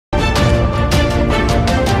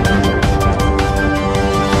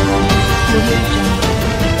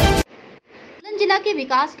के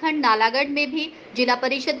विकासखंड नालागढ़ में भी जिला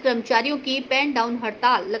परिषद कर्मचारियों की पेन डाउन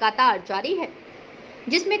हड़ताल लगातार जारी है,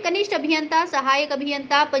 जिसमें कनिष्ठ अभियंता, सहायक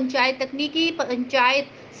अभियंता, पंचायत तकनीकी,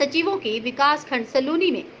 पंचायत सचिवों की विकासखंड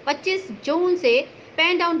सलूनी में 25 जून से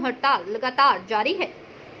पेन डाउन हड़ताल लगातार जारी है।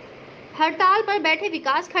 हड़ताल पर बैठे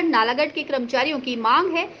विकासखंड नालागढ़ के कर्मचारियों की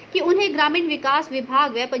मांग है कि उन्हें ग्रामीण विकास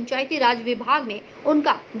विभाग व पंचायती राज विभाग में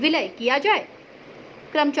उनका विलय किया जाए।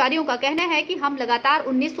 कर्मचारियों का कहना है कि हम लगातार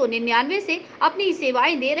 1999 से अपनी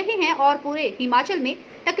सेवाएं दे रहे हैं और पूरे हिमाचल में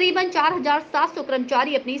तकरीबन 4700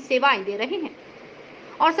 कर्मचारी अपनी सेवाएं दे रहे हैं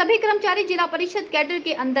और सभी कर्मचारी जिला परिषद कैडर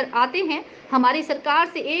के अंदर आते हैं। हमारी सरकार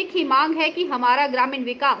से एक ही मांग है कि हमारा ग्रामीण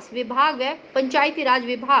विकास विभाग व पंचायती राज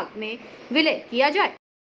विभाग में विलय किया जाए।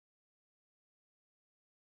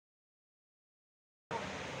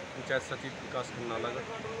 पंचायत सचिव विकासखंड नालागढ़।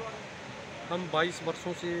 हम 22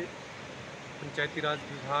 वर्षों से पंचायती राज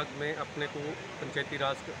विभाग में अपने को पंचायती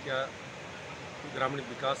राज या ग्रामीण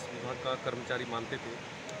विकास विभाग का कर्मचारी मानते थे,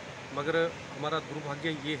 मगर हमारा दुर्भाग्य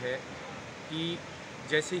ये है कि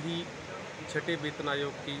जैसे ही छठे वेतन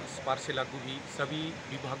आयोग की सिफारिशें लागू हुई, सभी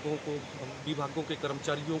विभागों के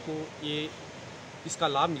कर्मचारियों को ये इसका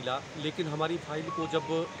लाभ मिला, लेकिन हमारी फाइल को जब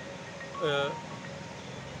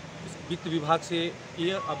वित्त विभाग से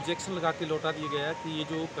ये ऑब्जेक्शन लगा के लौटा दिया गया कि ये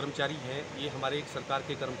जो कर्मचारी हैं ये हमारे एक सरकार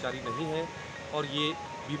के कर्मचारी नहीं हैं और ये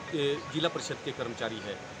जिला परिषद के कर्मचारी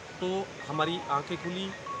है, तो हमारी आंखें खुली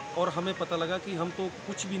और हमें पता लगा कि हम तो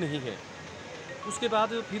कुछ भी नहीं है। उसके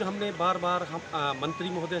बाद फिर हमने बार बार मंत्री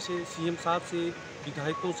महोदय से, सीएम साहब से,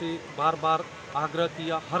 विधायकों से बार बार आग्रह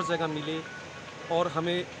किया, हर जगह मिले और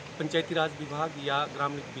हमें पंचायती राज विभाग या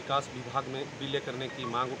ग्रामीण विकास विभाग में विलय करने की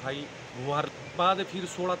मांग उठाई। हर बाद फिर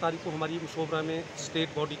 16 तारीख को हमारी मुशोबरा में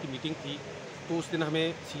स्टेट बॉडी की मीटिंग थी, तो उस दिन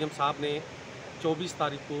हमें सीएम साहब ने 24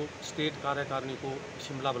 तारीख को स्टेट कार्यकारिणी को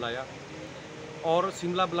शिमला बुलाया और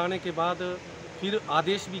शिमला बुलाने के बाद फिर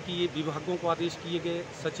आदेश भी किए, विभागों को आदेश किए गए।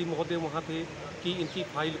 सचिव महोदय वहाँ थे कि इनकी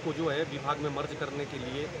फाइल को जो है विभाग में मर्ज करने के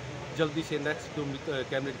लिए जल्दी से नेक्स्ट जो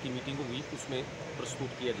कैबिनेट की मीटिंग हुई उसमें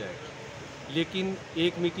प्रस्तुत किया जाए। लेकिन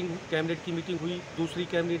एक मीटिंग कैबिनेट की मीटिंग हुई, दूसरी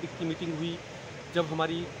कैबिनेट की मीटिंग हुई, जब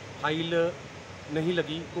हमारी फाइल नहीं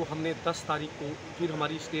लगी तो हमने 10 तारीख को फिर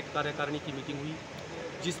हमारी स्टेट कार्यकारिणी की मीटिंग हुई,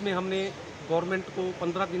 जिसमें हमने गवर्नमेंट को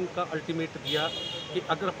 15 दिन का अल्टीमेट दिया कि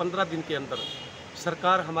अगर 15 दिन के अंदर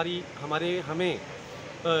सरकार हमें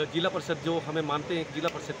जिला परिषद जो हमें मानते हैं जिला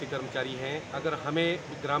परिषद के कर्मचारी हैं, अगर हमें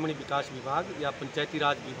ग्रामीण विकास विभाग या पंचायती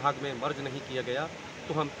राज विभाग में मर्ज नहीं किया गया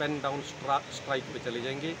तो हम पेन डाउन स्ट्राइक पे चले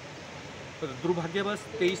जाएंगे। दुर्भाग्यवश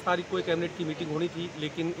 23 तारीख को एक कैबिनेट की मीटिंग होनी थी,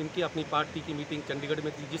 लेकिन इनकी अपनी पार्टी की मीटिंग चंडीगढ़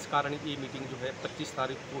में थी, जिस कारण ये मीटिंग जो है 25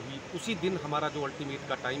 तारीख को हुई। उसी दिन हमारा जो अल्टीमेट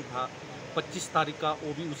का टाइम था 25 तारीख का,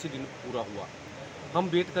 वो भी उसी दिन पूरा हुआ। हम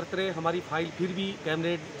वेट करते रहे, हमारी फाइल फिर भी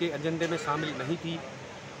कैबिनेट के एजेंडे में शामिल नहीं थी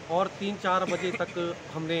और 3-4 बजे तक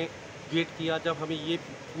हमने वेट किया। जब हमें ये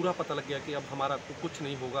पूरा पता लग गया कि अब हमारा कुछ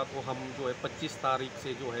नहीं होगा, तो हम जो है 25 तारीख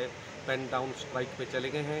से जो है पेन डाउन स्ट्राइक पे चले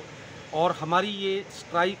गए हैं और हमारी ये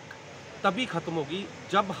स्ट्राइक तभी ख़त्म होगी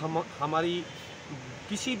जब हमारी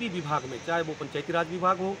किसी भी विभाग में, चाहे वो पंचायती राज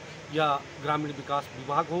विभाग हो या ग्रामीण विकास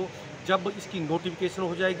विभाग हो, जब इसकी नोटिफिकेशन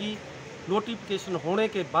हो जाएगी। नोटिफिकेशन होने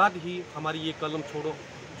के बाद ही हमारी ये कलम छोड़ो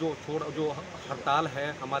जो हड़ताल है,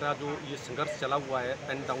 हमारा जो ये संघर्ष चला हुआ है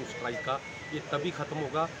पेन डाउन स्ट्राइक का, ये तभी ख़त्म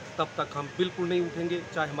होगा। तब तक हम बिल्कुल नहीं उठेंगे,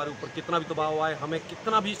 चाहे हमारे ऊपर कितना भी दबाव आए, हमें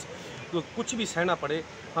कितना भी कुछ भी सहना पड़े,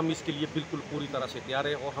 हम इसके लिए बिल्कुल पूरी तरह से तैयार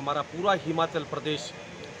हैं। और हमारा पूरा हिमाचल प्रदेश,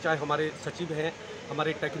 चाहे हमारे सचिव हैं,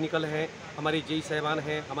 हमारे टेक्निकल हैं, हमारे जेई साहबान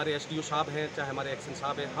हैं, हमारे एसडीओ साहब हैं, चाहे हमारे एक्शन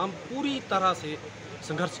साहब हैं, हम पूरी तरह से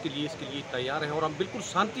संघर्ष के लिए इसके लिए तैयार हैं और हम बिल्कुल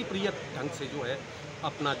शांति प्रिय ढंग से जो है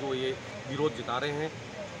अपना जो ये विरोध जता रहे हैं।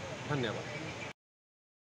 धन्यवाद।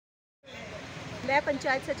 मैं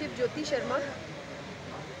पंचायत सचिव ज्योति शर्मा,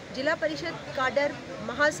 जिला परिषद काडर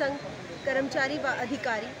महासंघ कर्मचारी व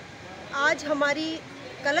अधिकारी। आज हमारी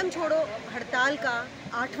कलम छोड़ो हड़ताल का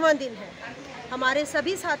 8वां दिन है। हमारे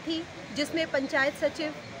सभी साथी, जिसमें पंचायत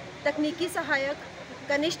सचिव, तकनीकी सहायक,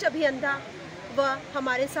 कनिष्ठ अभियंता व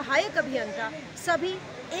हमारे सहायक अभियंता, सभी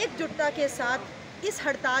एकजुटता के साथ इस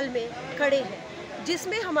हड़ताल में खड़े हैं,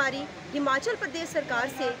 जिसमें हमारी हिमाचल प्रदेश सरकार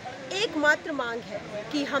से एकमात्र मांग है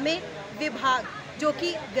कि हमें विभाग, जो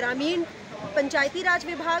कि ग्रामीण पंचायती राज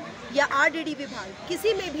विभाग या आरडीडी विभाग,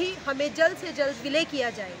 किसी में भी हमें जल्द से जल्द विलय किया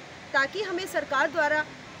जाए, ताकि हमें सरकार द्वारा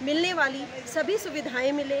मिलने वाली सभी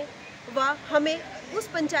सुविधाएं मिले व हमें उस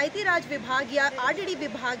पंचायती राज विभाग या आरडीडी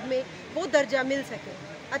विभाग में वो दर्जा मिल सके।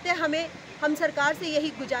 अतः हम सरकार से यही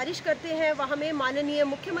गुजारिश करते हैं व हमें माननीय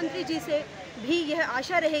मुख्यमंत्री जी से भी यह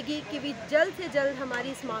आशा रहेगी कि वे जल्द से जल्द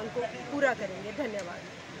हमारी इस मांग को पूरा करेंगे। धन्यवाद।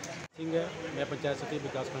 सिंह है, मैं पंचायत सचिव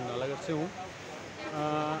विकासखंड नालागढ़ से हूँ।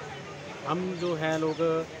 हम जो हैं लोग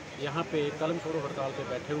यहाँ पे कलम छोड़ो हड़ताल पे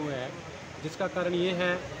बैठे हुए हैं, जिसका कारण ये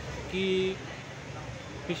है कि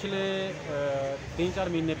पिछले 3-4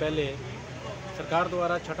 महीने पहले सरकार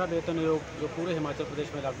द्वारा छठा वेतन आयोग जो पूरे हिमाचल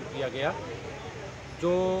प्रदेश में लागू किया गया,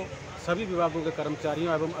 जो सभी विभागों के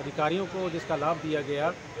कर्मचारियों एवं अधिकारियों को जिसका लाभ दिया गया,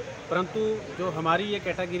 परंतु जो हमारी ये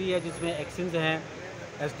कैटेगरी है जिसमें एक्सिन्स हैं,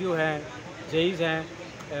 एसडीओ हैं, जेईज हैं,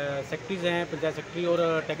 सेक्रेटरीज हैं, पंचायत सेक्रेटरी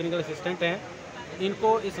और टेक्निकल असिस्टेंट हैं,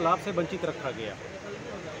 इनको इस लाभ से वंचित रखा गया।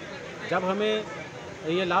 जब हमें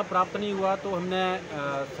ये लाभ प्राप्त नहीं हुआ तो हमने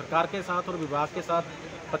सरकार के साथ और विभाग के साथ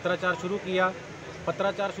पत्राचार शुरू किया।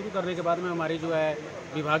 पत्राचार शुरू करने के बाद में हमारी जो है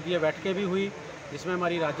विभागीय बैठकें भी हुई, जिसमें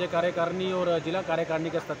हमारी राज्य कार्यकारिणी और जिला कार्यकारिणी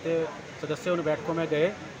के सदस्य उन बैठकों में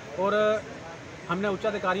गए और हमने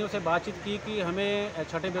उच्चाधिकारियों से बातचीत की कि हमें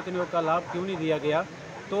छठे वेतन आयोग का लाभ क्यों नहीं दिया गया।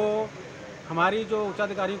 तो हमारी जो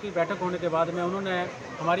उच्चाधिकारियों की बैठक होने के बाद में उन्होंने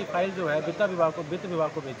हमारी फाइल जो है वित्त विभाग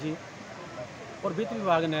को भेजी और वित्त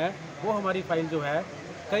विभाग ने वो हमारी फाइल जो है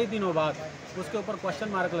कई दिनों बाद उसके ऊपर क्वेश्चन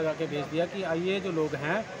मार्क लगा के भेज दिया कि ये जो लोग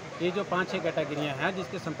हैं, ये जो 5-6 कैटेगरियाँ हैं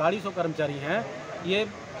जिसके 4700 कर्मचारी हैं, ये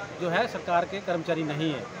जो है सरकार के कर्मचारी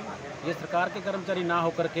नहीं है। ये सरकार के कर्मचारी ना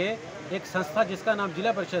होकर के एक संस्था जिसका नाम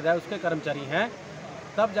जिला परिषद है उसके कर्मचारी हैं।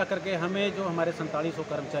 तब जाकर के हमें जो हमारे 4700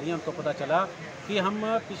 कर्मचारी हैं उनको पता चला कि हम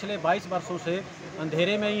पिछले 22 वर्षों से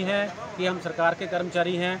अंधेरे में ही हैं कि हम सरकार के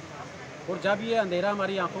कर्मचारी हैं। और जब ये अंधेरा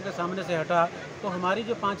हमारी आंखों के सामने से हटा तो हमारी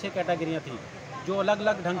जो 5-6 कैटेगरियाँ थी जो अलग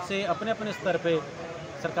अलग ढंग से अपने अपने स्तर पे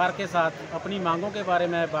सरकार के साथ अपनी मांगों के बारे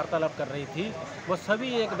में वार्तालाप कर रही थी, वो सभी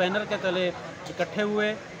एक बैनर के तले इकट्ठे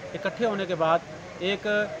हुए। इकट्ठे होने के बाद एक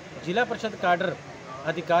जिला परिषद काडर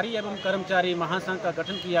अधिकारी एवं कर्मचारी महासंघ का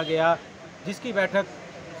गठन किया गया, जिसकी बैठक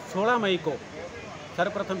 16 मई को,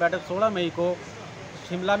 सर्वप्रथम बैठक 16 मई को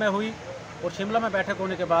शिमला में हुई। और शिमला में बैठक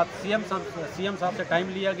होने के बाद सीएम साहब से टाइम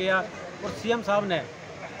लिया गया और सीएम साहब ने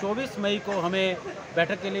 24 मई को हमें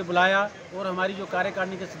बैठक के लिए बुलाया और हमारी जो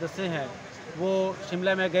कार्यकारिणी के सदस्य हैं वो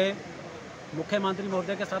शिमला में गए। मुख्यमंत्री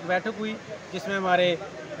महोदय के साथ बैठक हुई जिसमें हमारे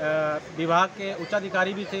विभाग के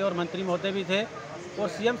उच्चाधिकारी भी थे और मंत्री महोदय भी थे और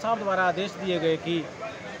सीएम साहब द्वारा आदेश दिए गए कि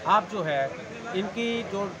आप जो है इनकी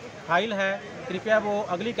जो फाइल है कृपया वो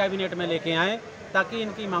अगली कैबिनेट में लेके आएँ ताकि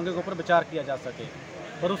इनकी मांगों के ऊपर विचार किया जा सके।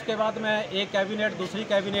 और उसके बाद में एक कैबिनेट दूसरी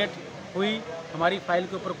कैबिनेट हुई, हमारी फाइल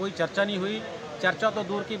के ऊपर कोई चर्चा नहीं हुई। चर्चा तो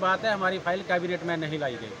दूर की बात है, हमारी फाइल कैबिनेट में नहीं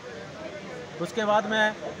लाई गई। उसके बाद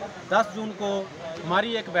में 10 जून को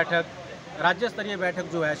हमारी एक बैठक, राज्य स्तरीय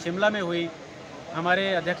बैठक जो है शिमला में हुई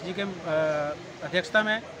हमारे अध्यक्ष जी के अध्यक्षता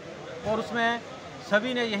में, और उसमें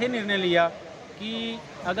सभी ने यही निर्णय लिया कि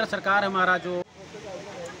अगर सरकार हमारा जो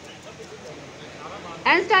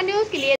एन स्टार न्यूज़ के लिए